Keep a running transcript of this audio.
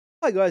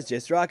Hi guys,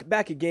 JesterArke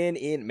back again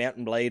in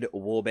Mountain Blade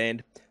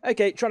Warband.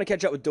 Okay, trying to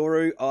catch up with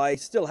Doru. I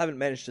still haven't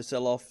managed to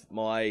sell off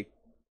my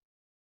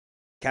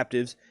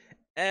captives,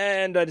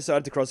 and I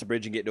decided to cross the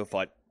bridge and get into a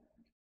fight.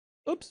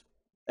 Oops,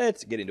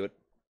 let's get into it.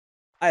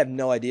 I have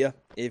no idea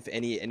if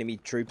any enemy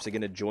troops are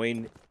going to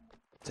join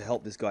to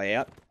help this guy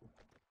out.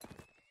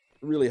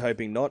 Really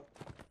hoping not,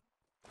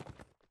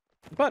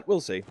 but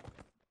we'll see.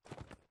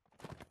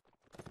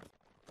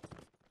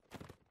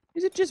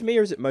 Is it just me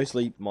or is it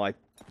mostly my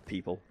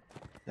people?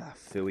 Ah,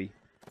 phooey.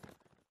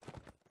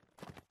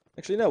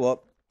 Actually, you know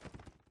what?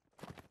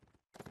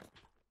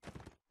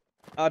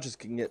 Archers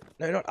can get...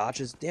 No, not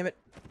archers. Damn it.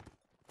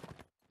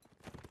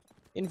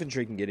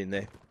 Infantry can get in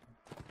there.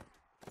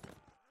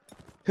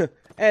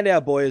 And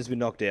our boy has been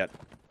knocked out.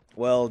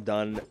 Well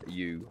done,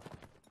 you.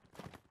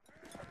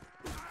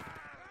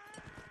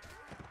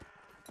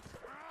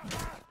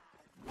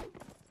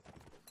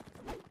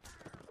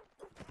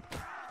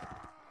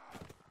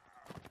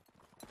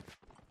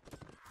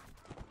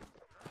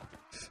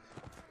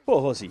 Poor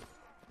horsey.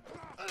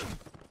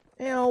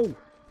 Ow.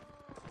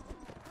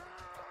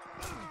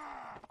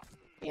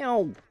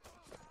 Ow.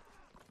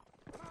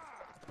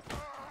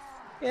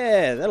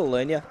 Yeah, that'll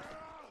learn you.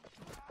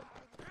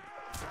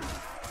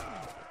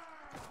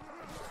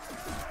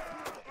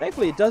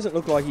 Thankfully, it doesn't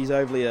look like he's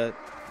overly an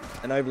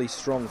overly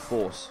strong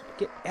force.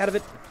 Get out of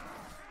it.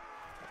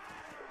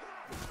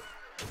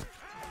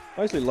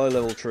 Mostly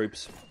low-level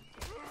troops.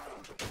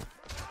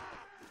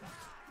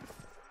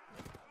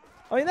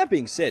 I mean, that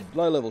being said,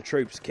 low-level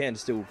troops can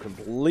still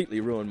completely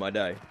ruin my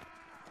day.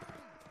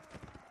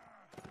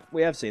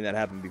 We have seen that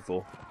happen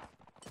before.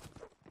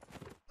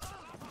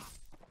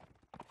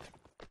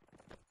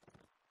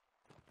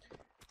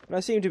 And I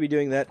seem to be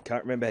doing that,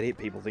 can't remember how to hit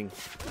people thing.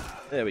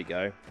 There we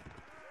go.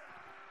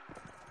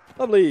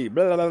 Lovely!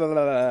 Blah, blah, blah,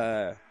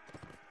 blah.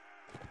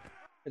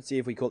 Let's see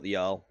if we caught the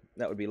Jarl.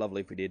 That would be lovely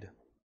if we did.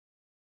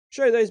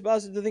 Show those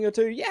bastards a thing or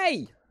two.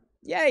 Yay!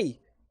 Yay!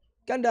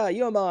 Gunda,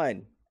 you're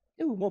mine!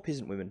 Ooh, more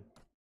peasant women.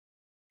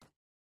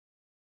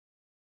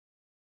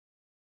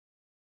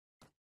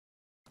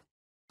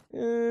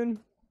 And...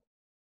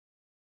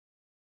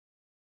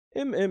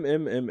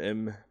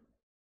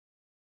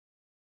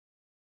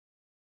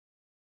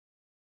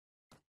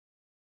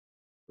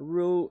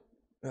 Rule...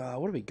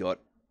 what have we got?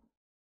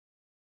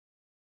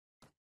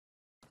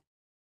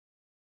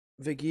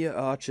 Vigia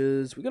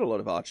archers. We got a lot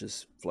of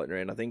archers floating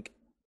around, I think.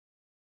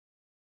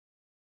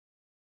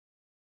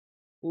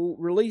 We'll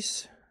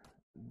release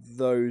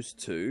those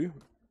two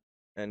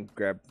and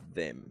grab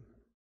them.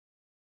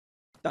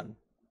 Done.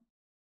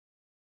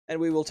 And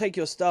we will take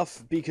your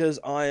stuff because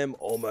I am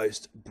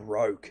almost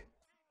broke.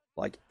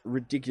 Like,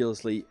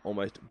 ridiculously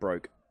almost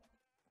broke.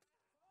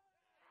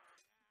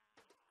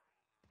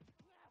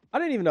 I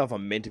don't even know if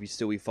I'm meant to be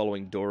still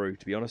following Doru,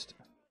 to be honest.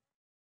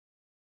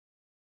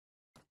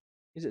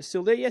 Is it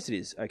still there? Yes, it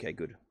is. Okay,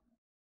 good.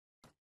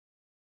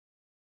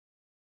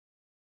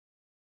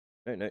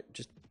 No,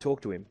 just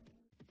talk to him.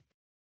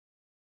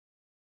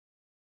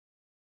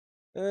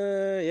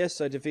 Yes,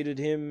 I defeated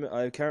him.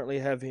 I currently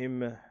have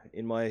him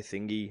in my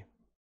thingy.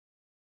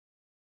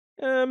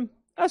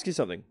 Ask you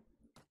something.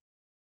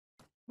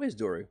 Where's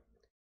Doru?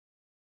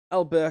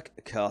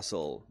 Alberk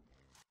Castle.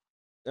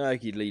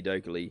 Okie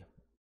dokie.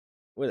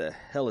 Where the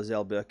hell is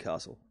Alberk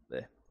Castle?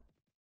 There.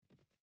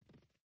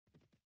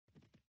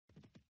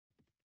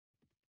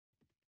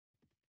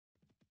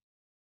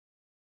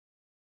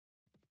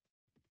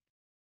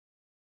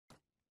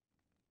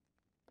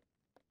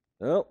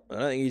 Oh, I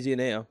don't think he's here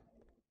now.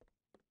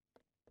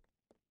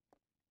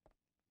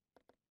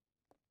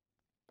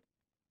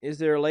 Is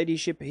there a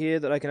ladyship here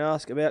that I can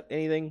ask about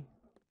anything?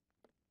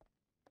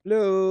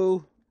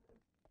 No.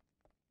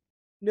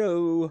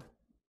 No.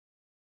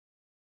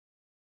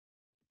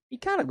 He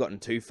can't have gotten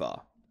too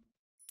far.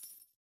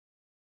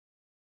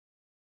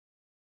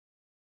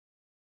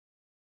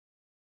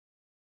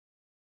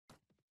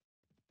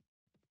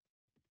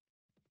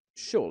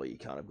 Surely he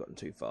can't have gotten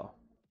too far.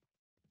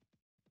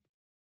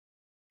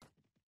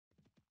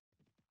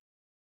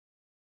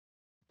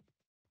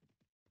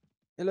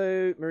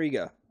 Hello,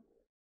 Mariga.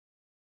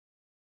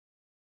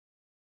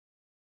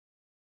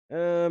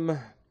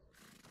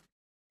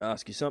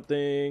 Ask you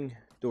something.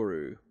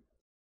 Doru.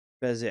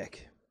 Bazek.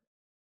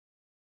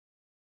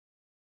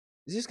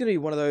 Is this going to be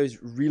one of those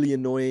really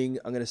annoying,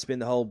 I'm going to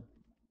spend the whole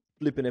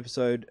flippin'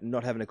 episode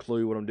not having a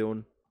clue what I'm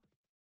doing?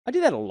 I do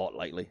that a lot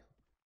lately.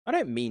 I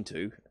don't mean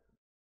to.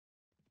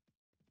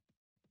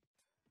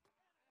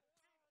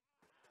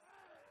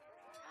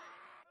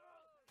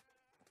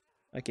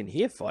 I can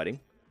hear fighting.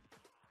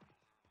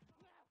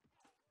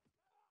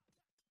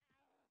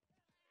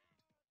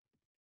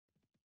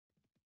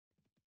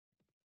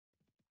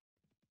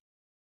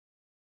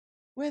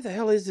 Where the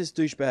hell is this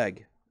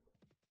douchebag?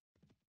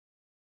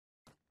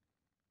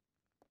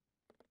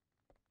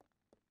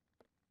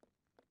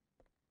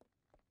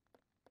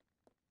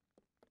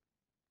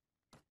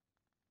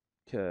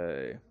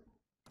 Okay.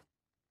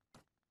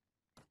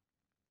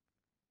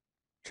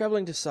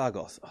 Traveling to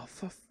Sargoth. Oh,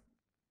 for...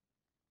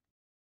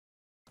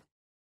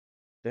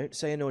 Don't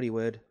say a naughty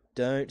word.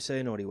 don't say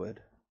a naughty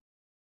word.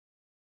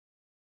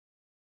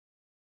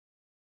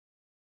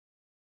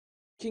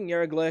 King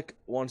Yarriglek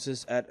wants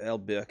us at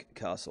Alberk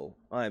Castle.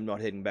 I am not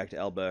heading back to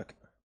Alberk.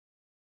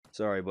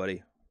 Sorry,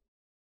 buddy.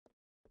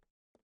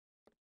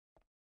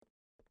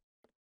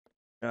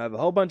 I have a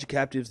whole bunch of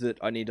captives that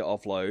I need to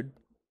offload.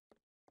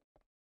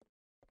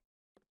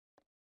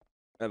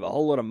 I have a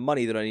whole lot of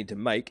money that I need to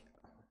make.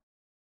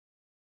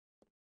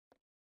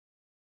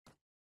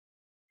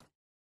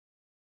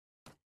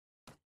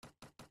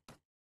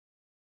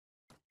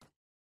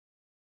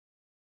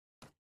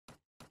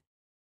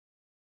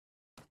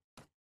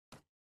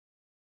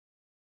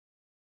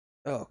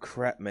 Oh,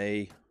 crap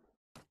me.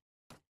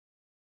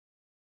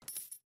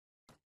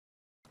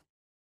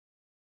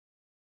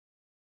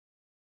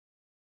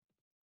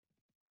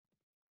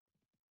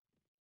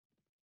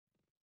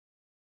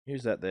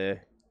 Who's that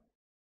there?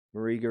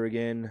 Mariga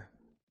again.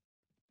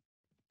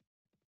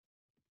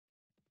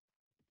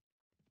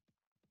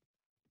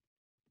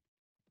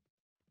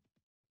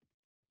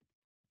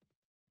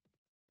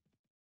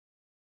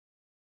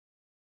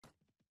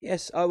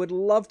 Yes, I would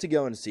love to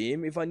go and see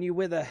him if I knew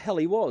where the hell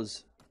he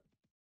was.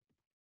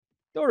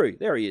 Doru,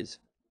 there he is.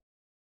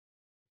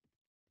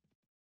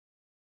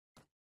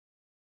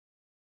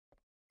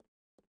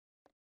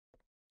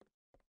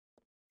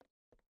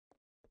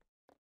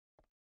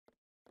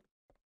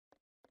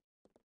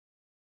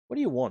 What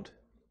do you want?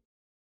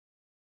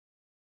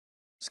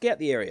 Scout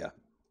the area.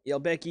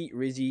 Yelbeki,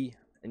 Rizzy,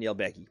 and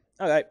Yelbeki.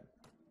 Okay.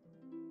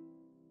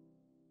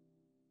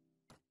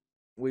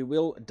 We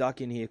will duck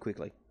in here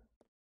quickly.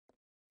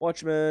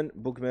 Watchman,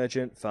 book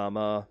merchant,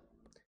 farmer.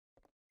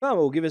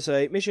 Farmer will give us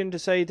a mission to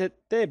say that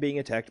they're being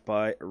attacked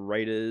by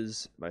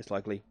raiders, most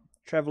likely.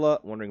 Traveller,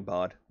 wandering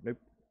bard. Nope.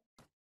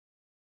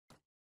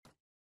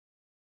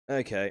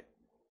 Okay.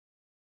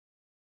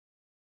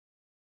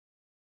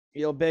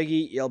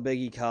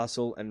 Yelbegi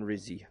Castle, and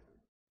Rizzy.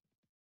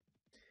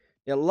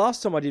 Now,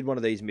 last time I did one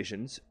of these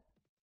missions,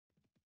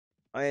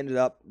 I ended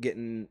up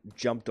getting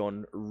jumped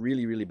on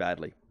really, really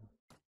badly.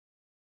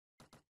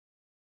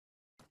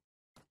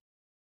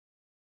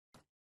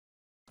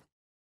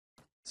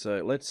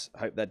 So let's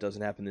hope that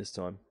doesn't happen this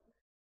time.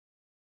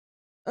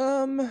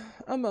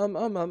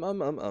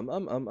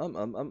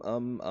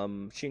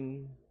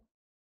 Ching.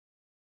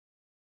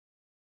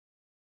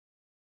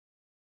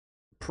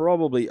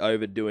 Probably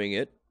overdoing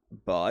it,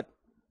 but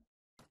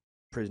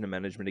prisoner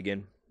management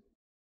again.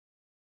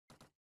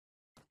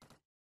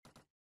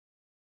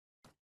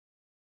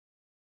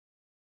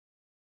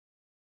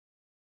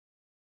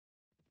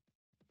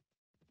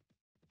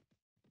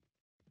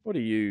 What are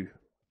you?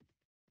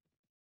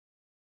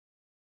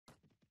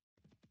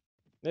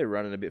 They're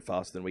running a bit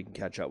faster than we can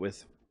catch up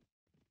with.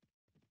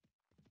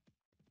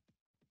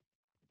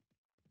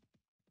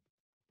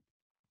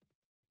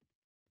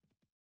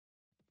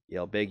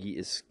 Yelbegi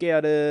is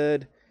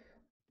scouted.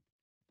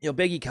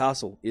 Yelbegi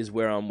Castle is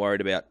where I'm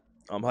worried about.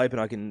 I'm hoping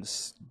I can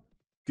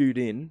scoot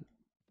in.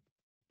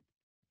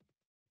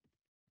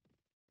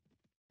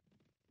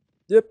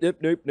 Nope.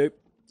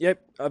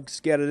 Yep, I've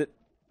scouted it.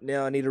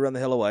 Now I need to run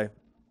the hell away.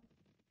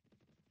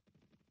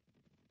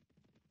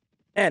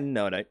 And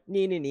no, I don't.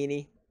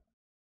 Nee.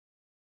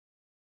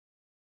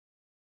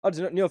 Odds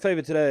not in your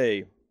favour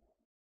today.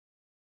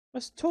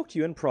 Must talk to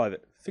you in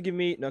private. Forgive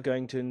me not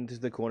going into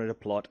the corner to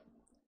plot.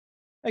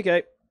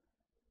 Okay.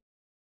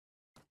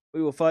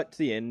 We will fight to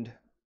the end.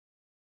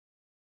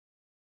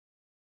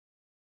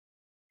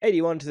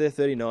 81 to their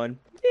 39.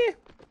 Yeah.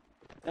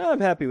 I'm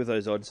happy with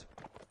those odds.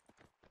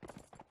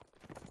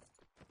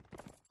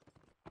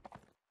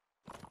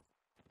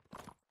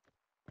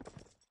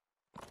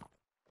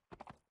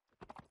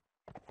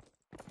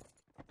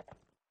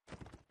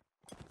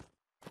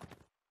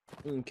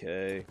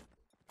 Okay.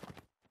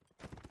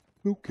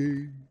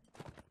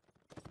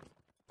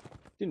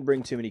 Didn't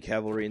bring too many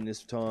cavalry in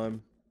this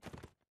time.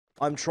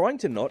 I'm trying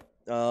to not.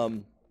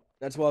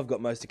 That's why I've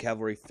got most of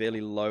cavalry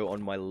fairly low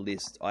on my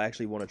list. I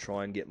actually want to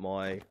try and get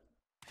my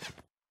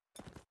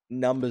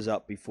numbers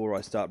up before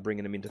I start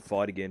bringing them into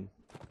fight again.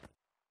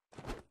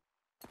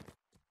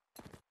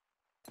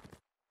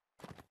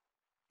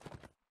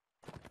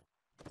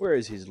 Where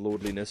is his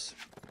lordliness?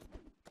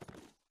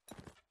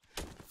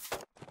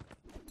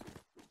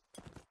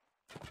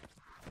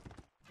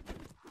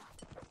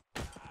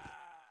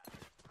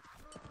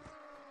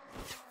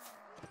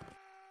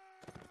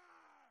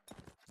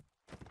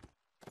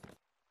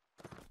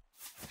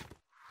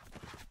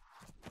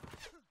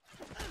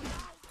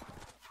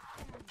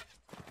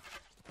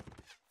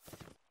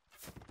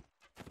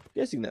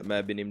 Guessing that may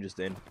have been him just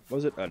then.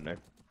 Was it? I don't know.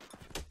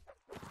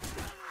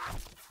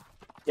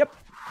 Yep.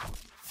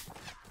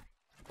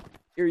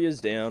 Here he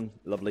is down.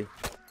 Lovely.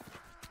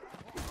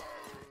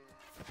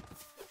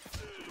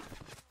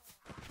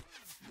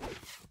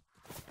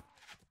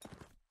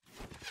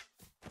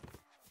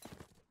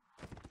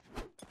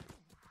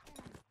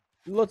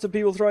 Lots of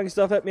people throwing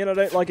stuff at me and I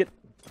don't like it.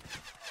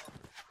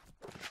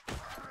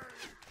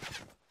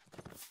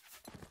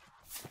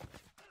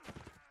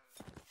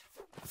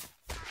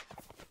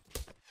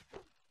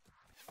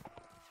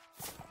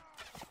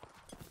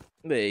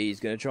 He's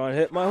going to try and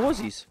hurt my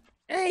horsies.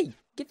 Hey,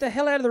 get the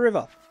hell out of the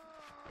river.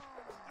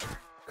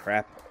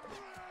 Crap.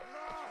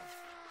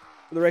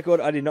 For the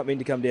record, I did not mean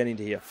to come down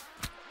into here.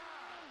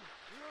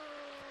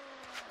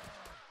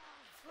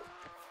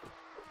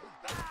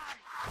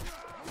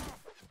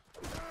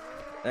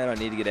 And I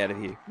need to get out of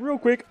here real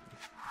quick.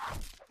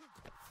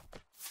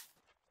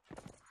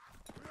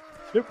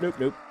 Nope, nope,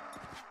 nope.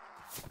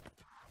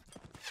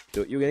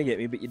 Thought you were going to get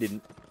me, but you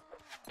didn't.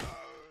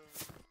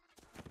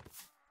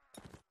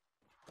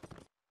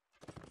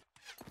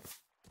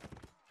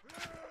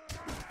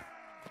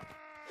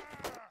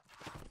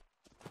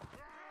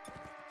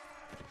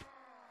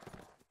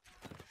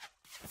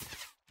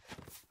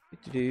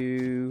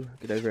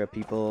 Get over our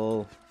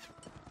people.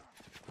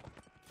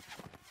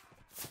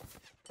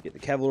 Get the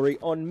cavalry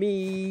on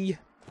me.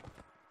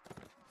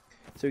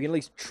 So we can at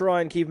least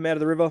try and keep them out of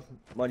the river.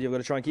 Mind you, I've got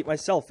to try and keep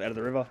myself out of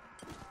the river.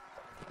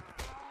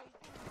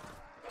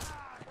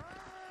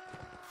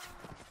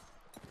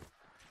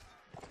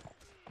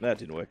 That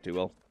didn't work too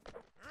well.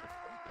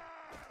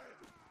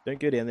 Don't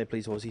go down there,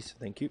 please, horsies.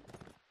 Thank you.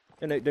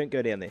 No, no, don't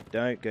go down there.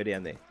 Don't go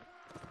down there.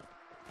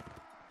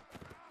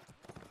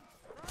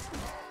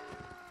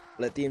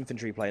 Let the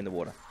infantry play in the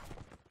water.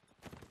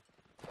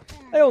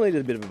 They all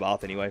needed a bit of a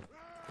bath anyway.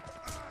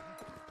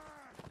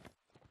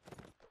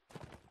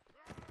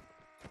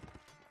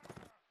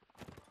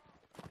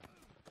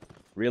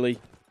 Really?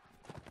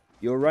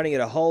 You're running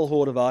at a whole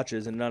horde of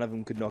archers and none of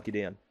them could knock you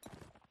down.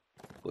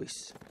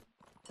 Boys.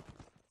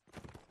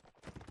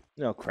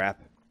 Oh,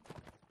 crap.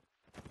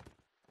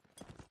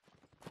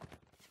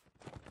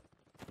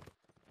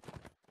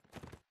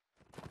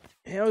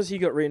 How has he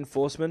got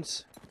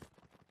reinforcements?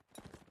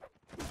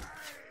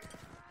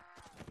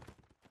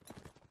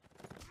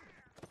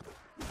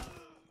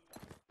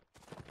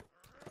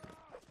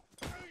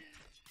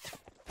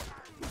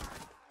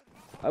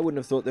 I wouldn't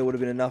have thought there would have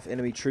been enough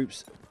enemy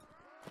troops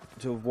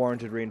to have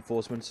warranted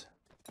reinforcements.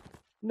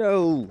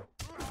 No!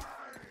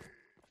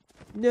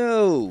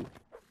 No!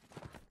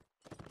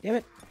 Damn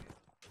it.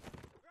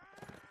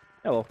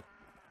 Oh well.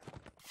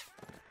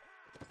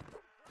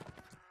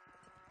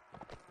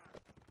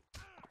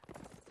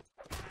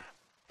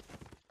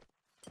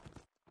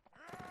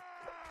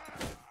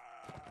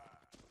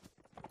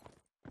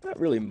 Not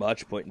really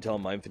much point in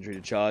telling my infantry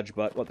to charge,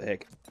 but what the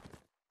heck.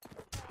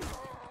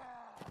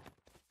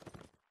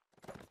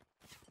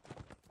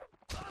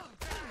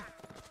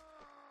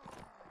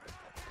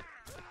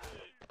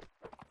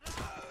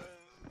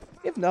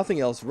 If nothing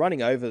else,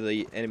 running over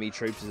the enemy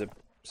troops is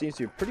seems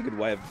to be a pretty good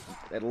way of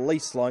at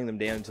least slowing them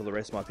down until the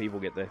rest of my people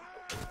get there.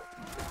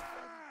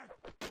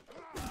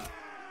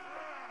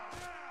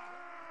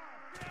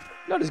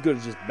 Not as good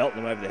as just belting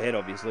them over the head,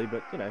 obviously,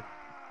 but, you know.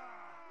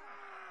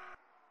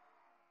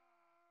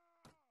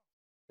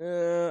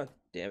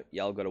 Damn it,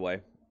 Yell got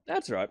away.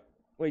 That's right.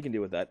 We can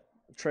deal with that.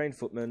 Trained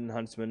footmen,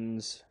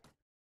 huntsmen's.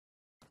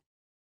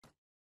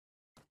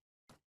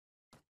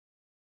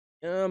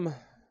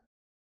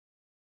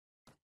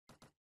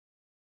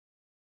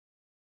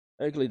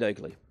 Oakley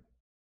dokley.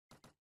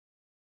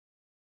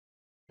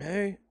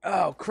 Hey?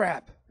 Oh,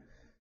 crap.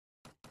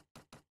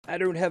 I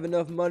don't have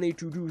enough money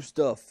to do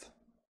stuff.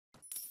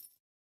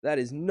 That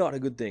is not a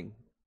good thing.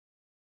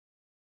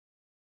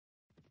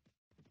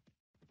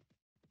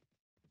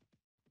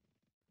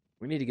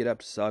 We need to get up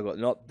to Sargot,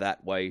 not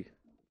that way.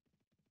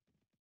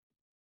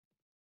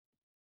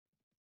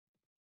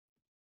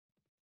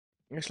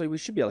 Actually, we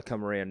should be able to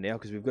come around now,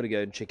 because we've got to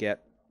go and check out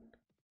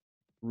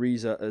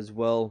Riza as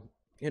well.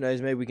 Who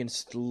knows, maybe we can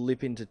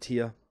slip into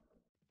Tyr.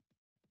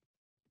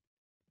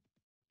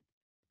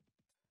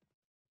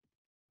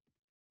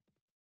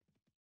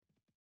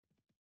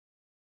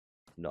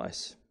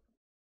 Nice.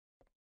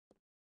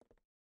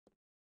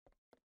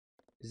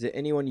 Is there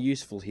anyone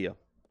useful here?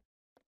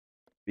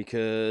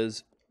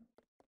 Because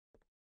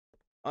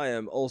I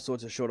am all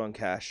sorts of short on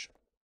cash.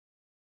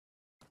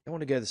 I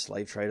want to go to the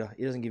slave trader.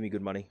 He doesn't give me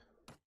good money.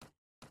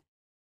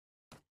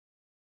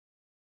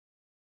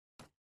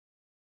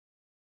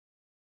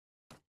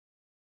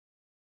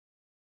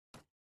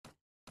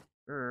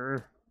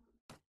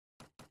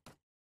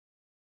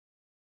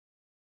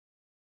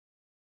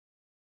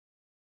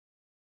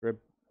 Grab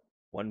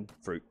one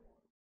fruit.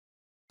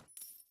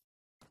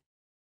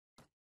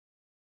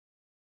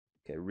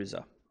 Okay,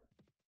 Riza.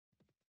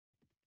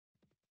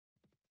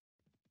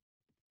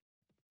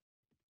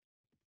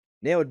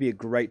 Now would be a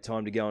great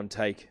time to go and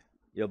take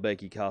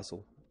Yelbeki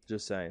Castle.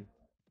 Just saying.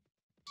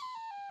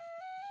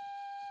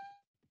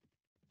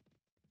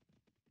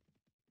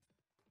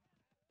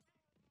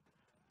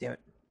 Damn it.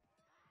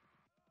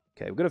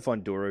 Okay, we've got to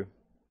find Doru.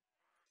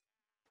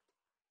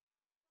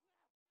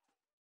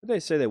 What did they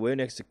say they were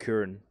next to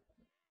Kurin?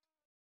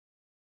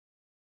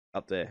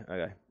 Up there,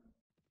 okay.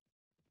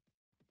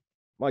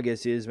 My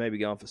guess is maybe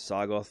going for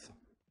Sargoth.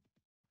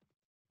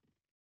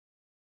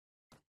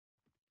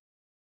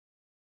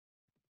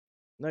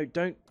 No,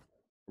 don't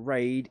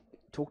raid.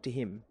 Talk to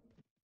him.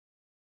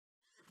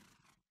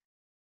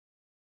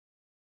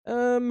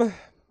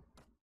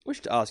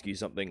 Wish to ask you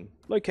something.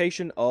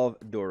 Location of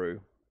Doru.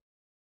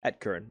 At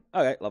Curran.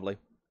 Okay, lovely.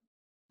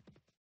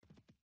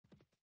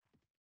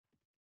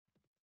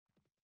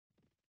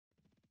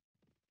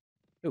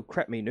 Oh,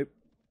 crap me, nope.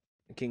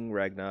 King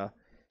Ragnar.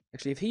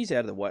 Actually, if he's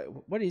out of the way...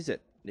 What is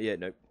it? Yeah,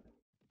 nope.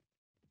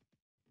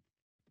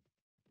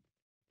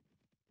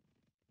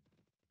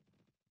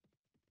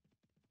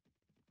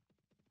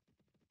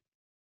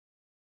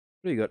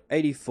 What do you got?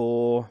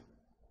 84.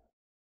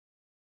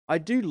 I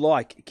do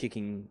like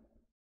kicking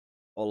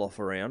Olaf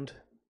around.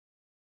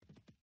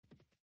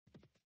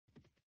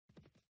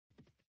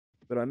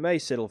 But I may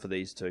settle for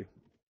these two.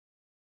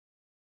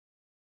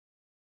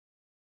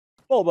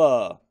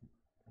 Bulba!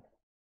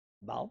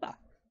 Bulba.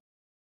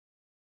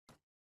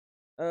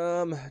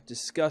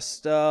 Discuss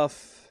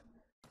stuff.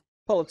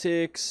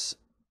 Politics.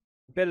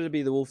 Better to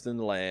be the wolf than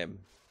the lamb.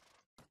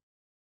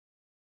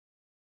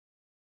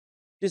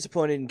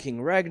 Disappointed in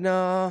King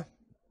Ragnar.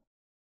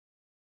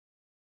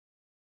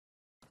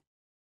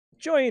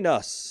 Join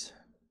us.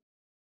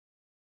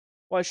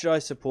 Why should I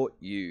support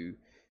you?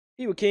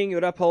 If you were king, you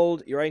would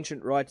uphold your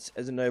ancient rights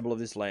as a noble of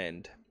this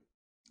land.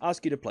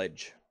 Ask you to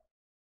pledge.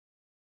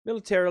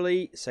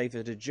 Militarily,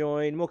 safer to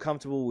join, more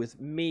comfortable with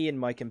me and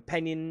my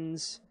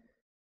companions.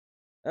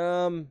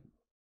 Make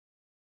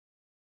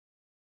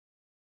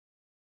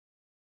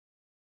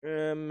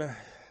a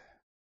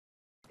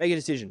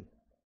decision.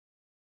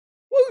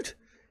 Woot!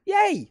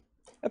 Yay!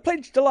 A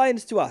pledged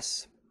alliance to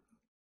us.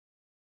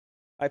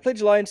 I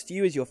pledge alliance to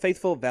you as your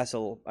faithful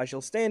vassal. I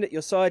shall stand at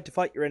your side to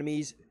fight your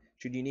enemies,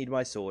 should you need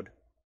my sword.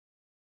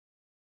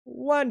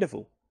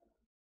 Wonderful.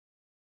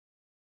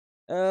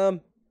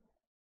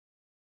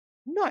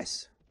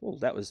 Nice. Well,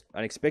 that was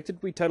unexpected.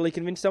 We totally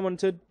convinced someone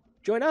to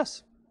join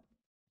us.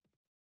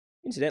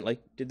 Incidentally,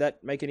 did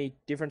that make any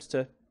difference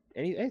to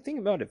anything?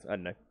 It might have. I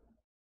don't know.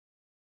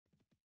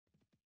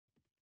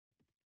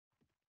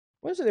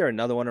 Wasn't there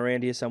another one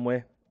around here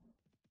somewhere?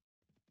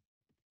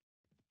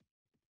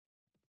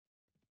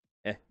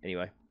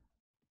 Anyway.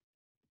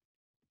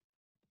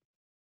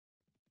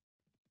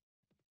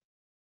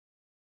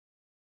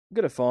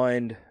 Gotta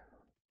find...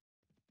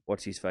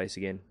 What's his face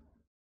again?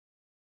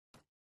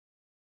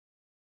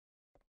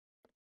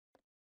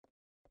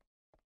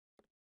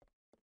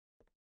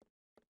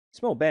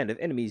 Small band of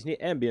enemies near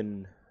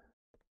Ambien.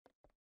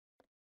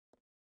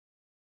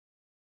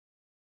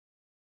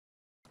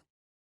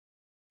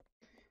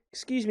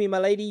 Excuse me, my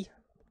lady.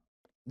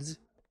 Zzz.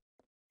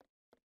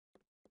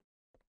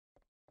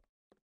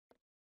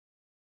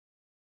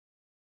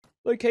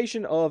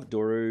 Location of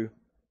Doru.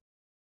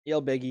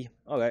 Yelbegi.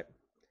 Okay.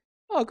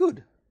 Oh, good.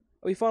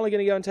 Are we finally going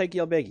to go and take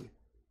Yelbegi?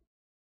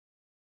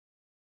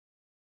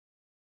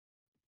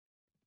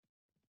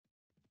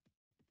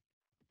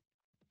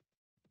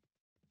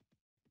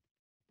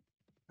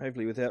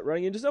 Hopefully without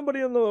running into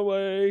somebody on the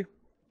way.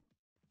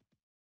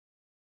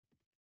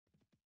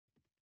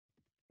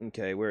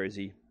 Okay, where is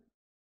he?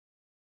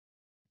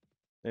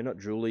 No, not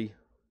Julie.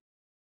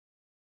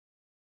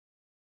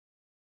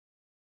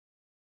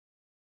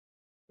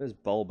 There's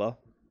Bulba.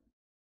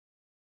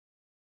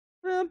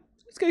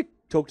 Let's go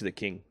talk to the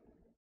king.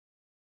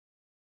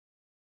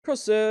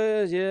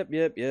 Crosses, yep.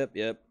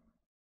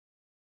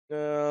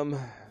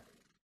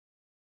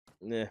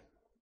 Nah.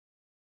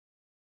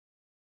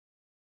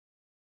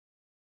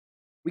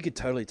 We could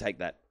totally take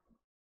that.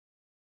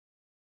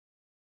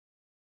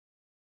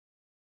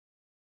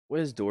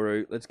 Where's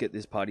Doru? Let's get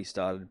this party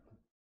started.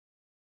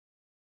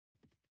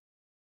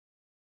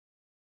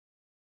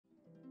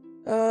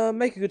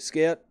 Make a good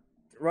scout.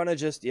 Runner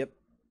just, yep.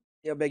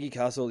 Yelbegi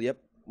Castle, yep.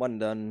 One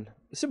done.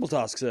 A simple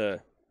task,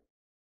 sir.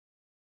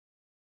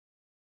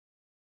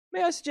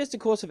 May I suggest a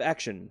course of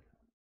action?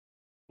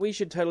 We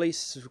should totally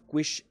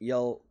squish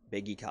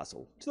Yelbegi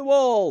Castle. To the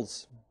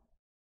walls!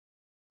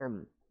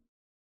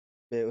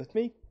 Bear with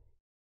me.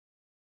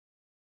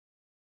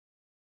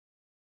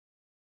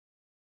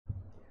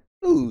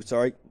 Ooh,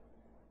 sorry.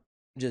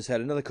 Just had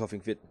another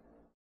coughing fit.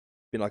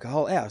 Been like a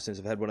whole hour since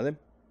I've had one of them.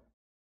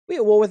 We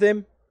at war with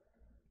them?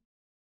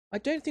 I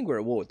don't think we're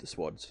at war with the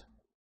Swads.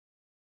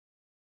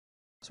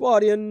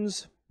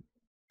 Swadians!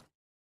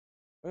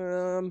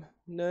 No,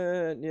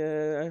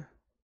 yeah.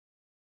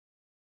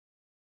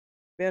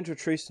 Bound to a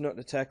truce to not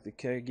attack the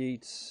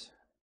Khajiits.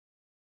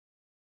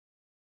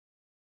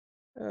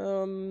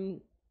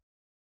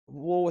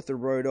 War with the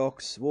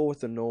Rhodoks, war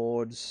with the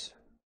Nords.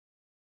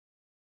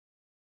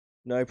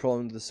 No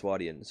problem with the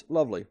Swadians.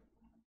 Lovely.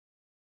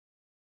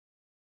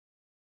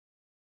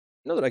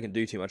 Not that I can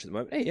do too much at the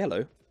moment. Hey,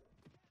 hello.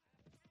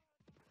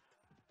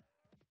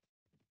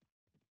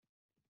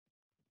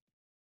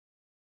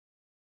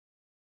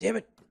 Damn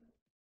it.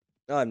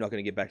 Oh, I'm not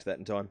going to get back to that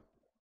in time.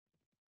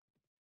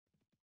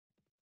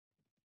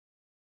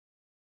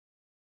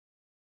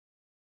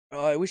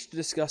 Oh, I wish to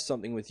discuss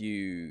something with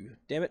you.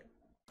 Damn it.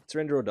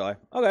 Surrender or die.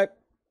 Okay.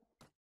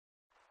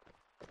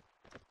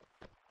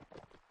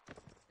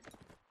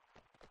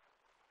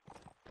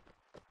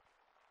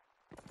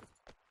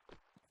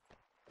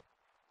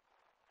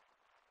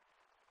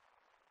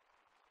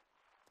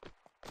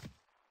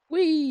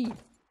 Whee! You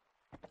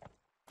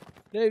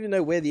don't even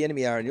know where the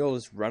enemy are and you're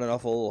just running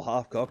off all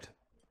half-cocked.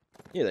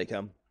 Here they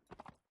come.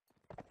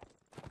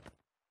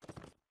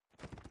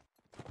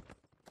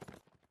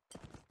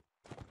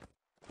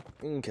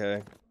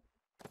 Okay.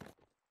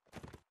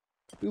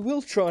 We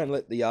will try and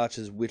let the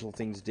archers whittle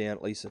things down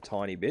at least a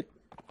tiny bit.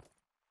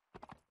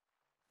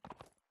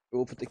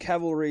 We'll put the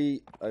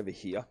cavalry over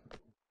here.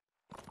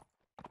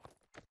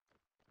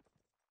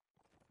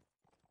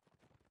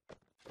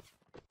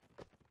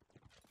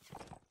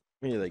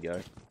 Here they go.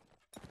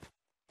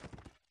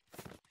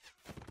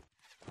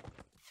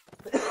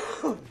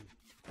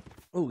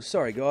 Oh,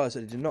 sorry guys,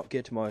 I did not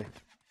get to my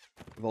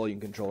volume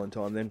control in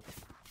time then.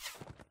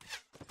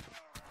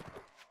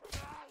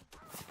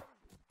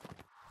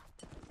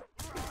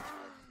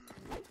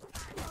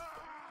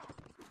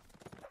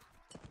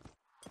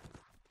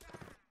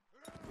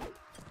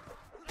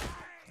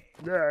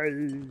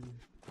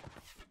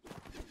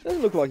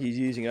 Doesn't look like he's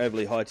using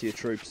overly high tier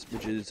troops,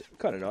 which is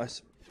kind of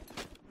nice.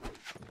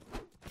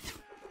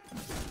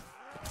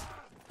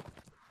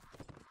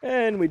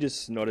 And we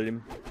just snotted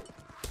him.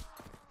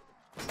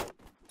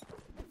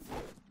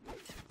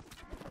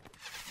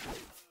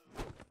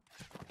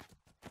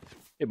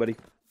 Hey, buddy.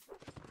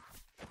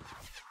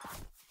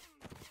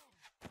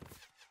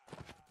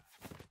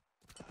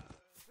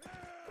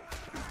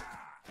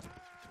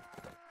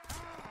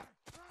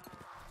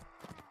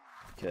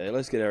 Okay,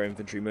 let's get our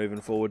infantry moving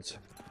forwards.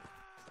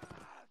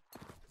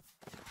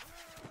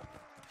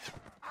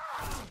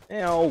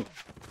 Ow!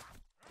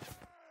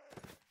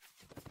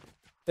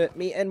 Hurt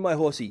me and my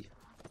horsey.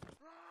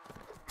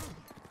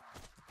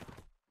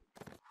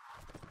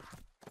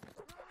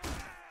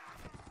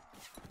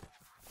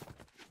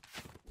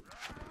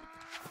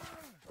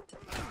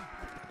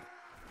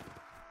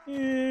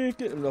 Yeah,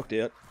 get them knocked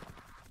out.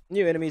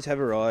 New enemies have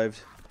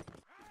arrived.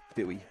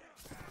 Booey.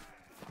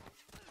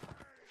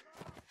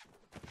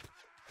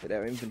 Get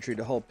our infantry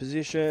to hold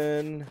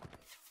position.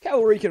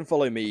 Cavalry can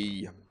follow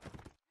me.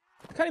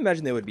 I can't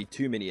imagine there would be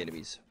too many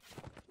enemies.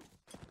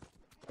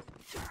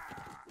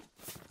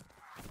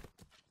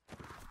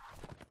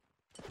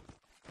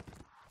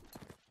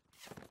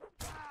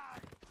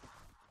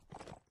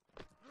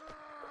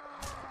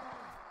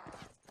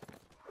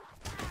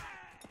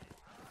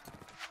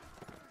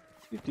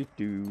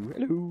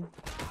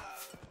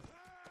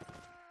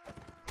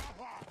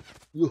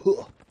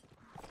 Hello.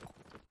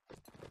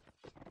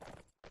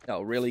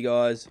 Oh, really,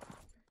 guys?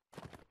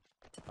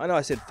 I know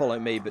I said follow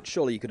me, but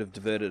surely you could have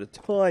diverted a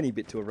tiny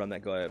bit to have run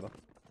that guy over.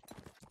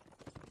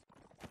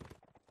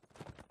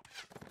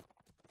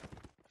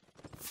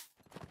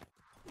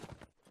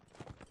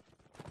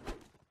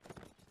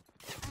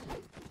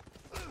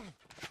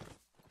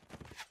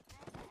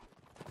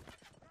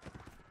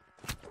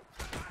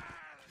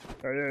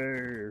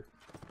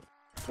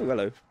 Oh,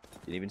 hello.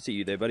 Didn't even see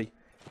you there, buddy.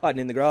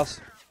 Hiding in the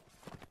grass.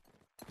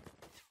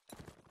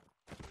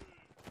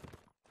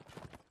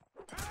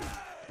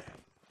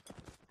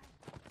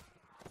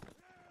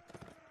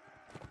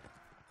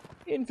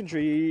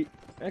 Infantry.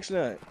 Actually,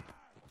 no.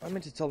 I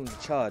meant to tell them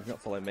to charge,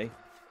 not follow me.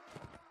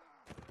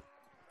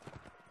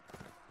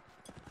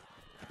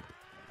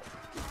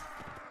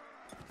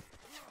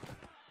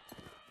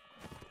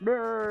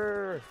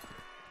 Brrr.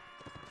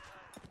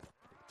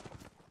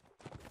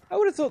 I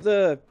would have thought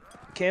the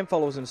camp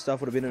followers and stuff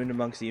would have been in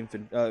amongst the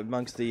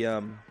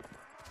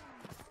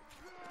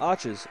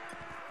archers,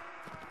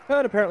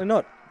 but apparently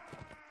not.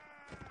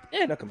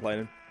 Yeah, not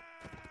complaining.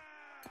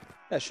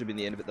 That should have been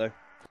the end of it, though.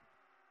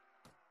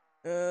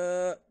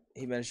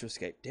 He managed to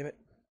escape. Damn it.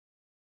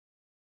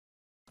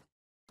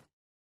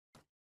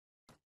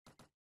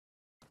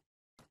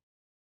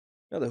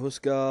 Another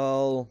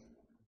Huskarl.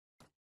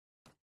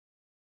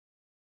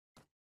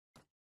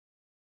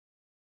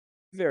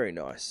 Very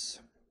nice.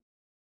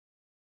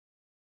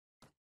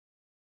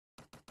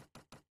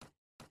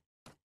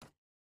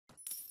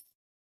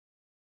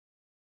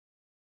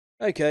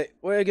 Okay,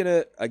 we're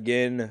gonna,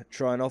 again,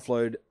 try and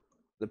offload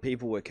the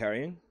people we're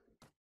carrying.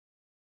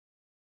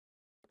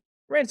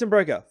 Ransom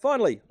broker,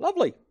 finally,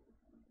 lovely.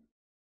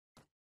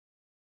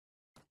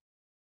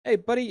 Hey,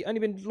 buddy, only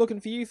been looking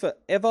for you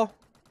forever.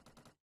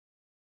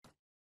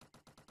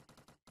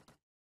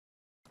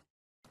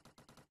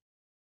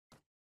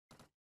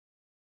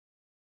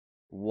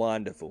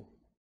 Wonderful.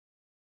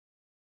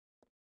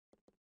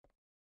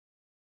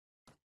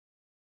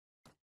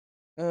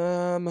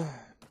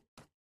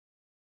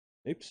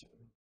 Oops.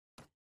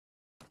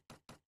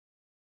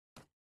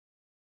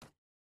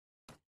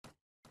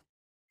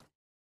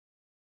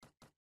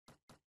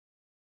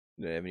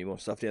 Don't have any more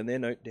stuff down there,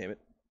 no, damn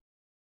it.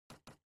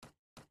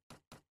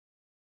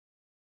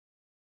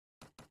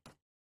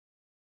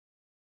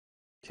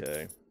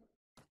 Okay.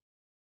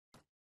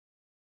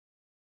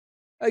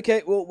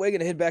 Okay, well, we're going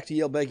to head back to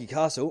Yelbaki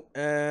Castle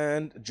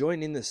and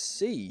join in the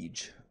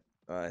siege,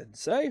 I'd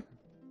say.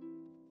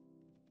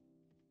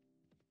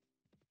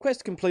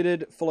 Quest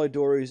completed, follow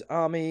Doru's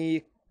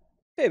army,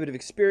 fair bit of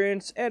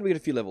experience, and we get a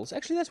few levels.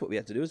 Actually, that's what we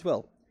have to do as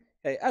well.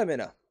 Okay,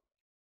 Adamena.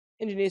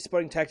 Engineer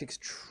spotting tactics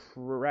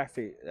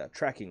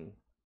tracking.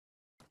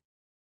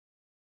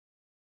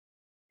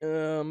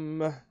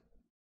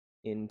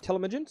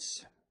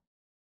 Intelligence.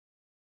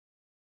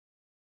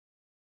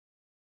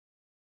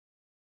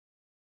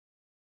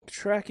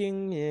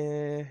 tracking,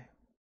 yeah.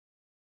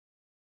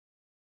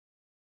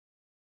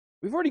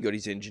 We've already got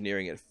his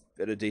engineering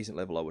at a decent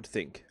level, I would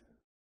think.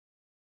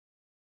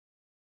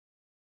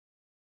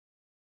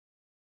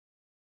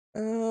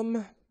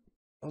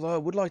 Although I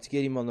would like to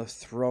get him on the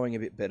throwing a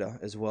bit better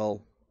as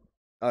well.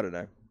 I don't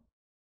know.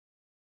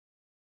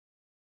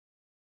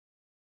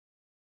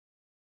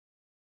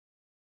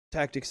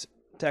 Tactics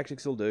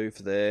will do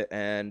for there,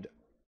 and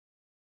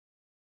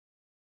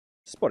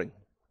spotting.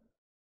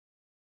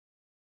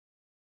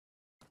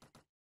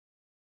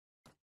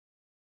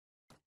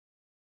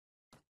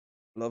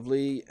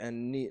 Lovely,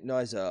 and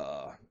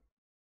Niza.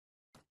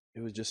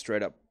 It was just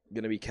straight up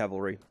going to be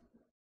cavalry.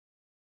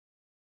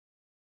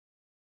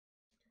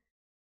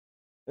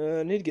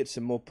 Need to get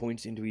some more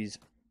points into his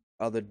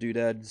other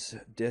doodads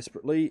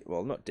desperately.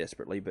 Well, not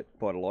desperately, but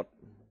quite a lot.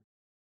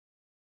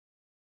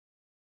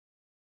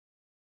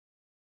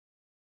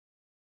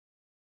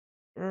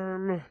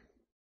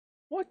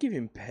 Might give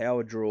him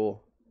power draw.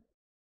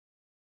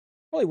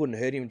 Probably wouldn't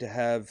hurt him to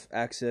have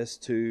access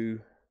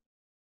to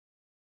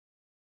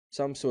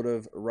some sort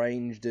of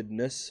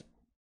rangedness.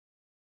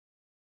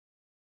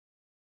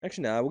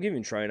 Actually, no, we'll give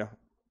him trainer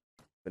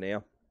for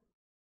now.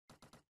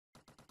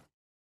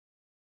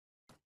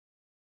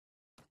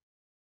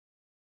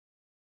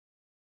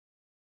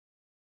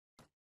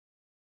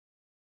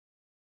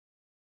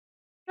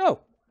 Oh,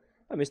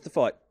 I missed the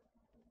fight.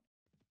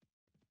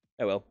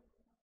 Oh well.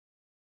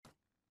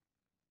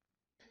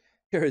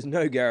 There is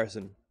no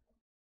garrison.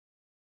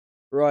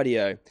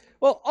 Rightio.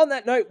 Well, on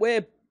that note,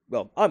 I'm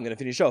going to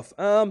finish off.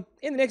 In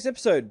the next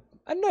episode,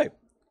 I don't know.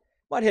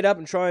 Might head up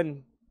and try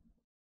and...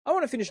 I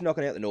want to finish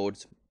knocking out the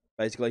Nords,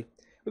 basically.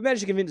 We've managed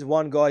to convince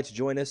one guy to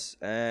join us,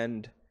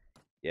 and...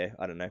 yeah,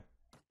 I don't know.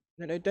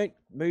 No, don't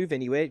move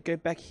anywhere. Go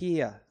back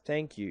here.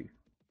 Thank you.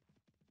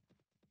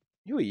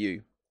 Who are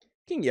you?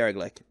 King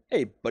Yaraglek.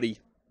 Hey, buddy.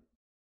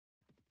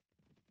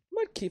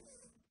 Might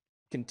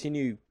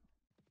continue...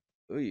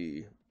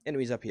 Ooh,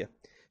 enemies up here.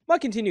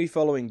 Might continue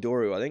following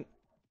Doru, I think.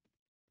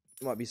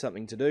 Might be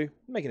something to do.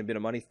 Making a bit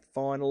of money,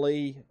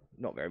 finally.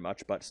 Not very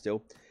much, but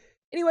still.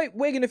 Anyway,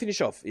 we're going to finish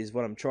off, is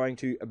what I'm trying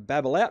to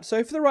babble out.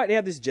 So for the right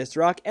now, this is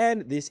JesterArke,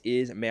 and this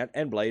is Mount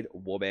and Blade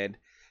Warband.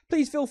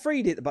 Please feel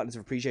free to hit the buttons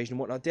of appreciation and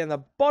whatnot down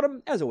the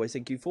bottom. As always,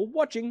 thank you for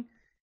watching,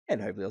 and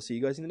hopefully I'll see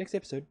you guys in the next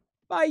episode.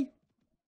 Bye!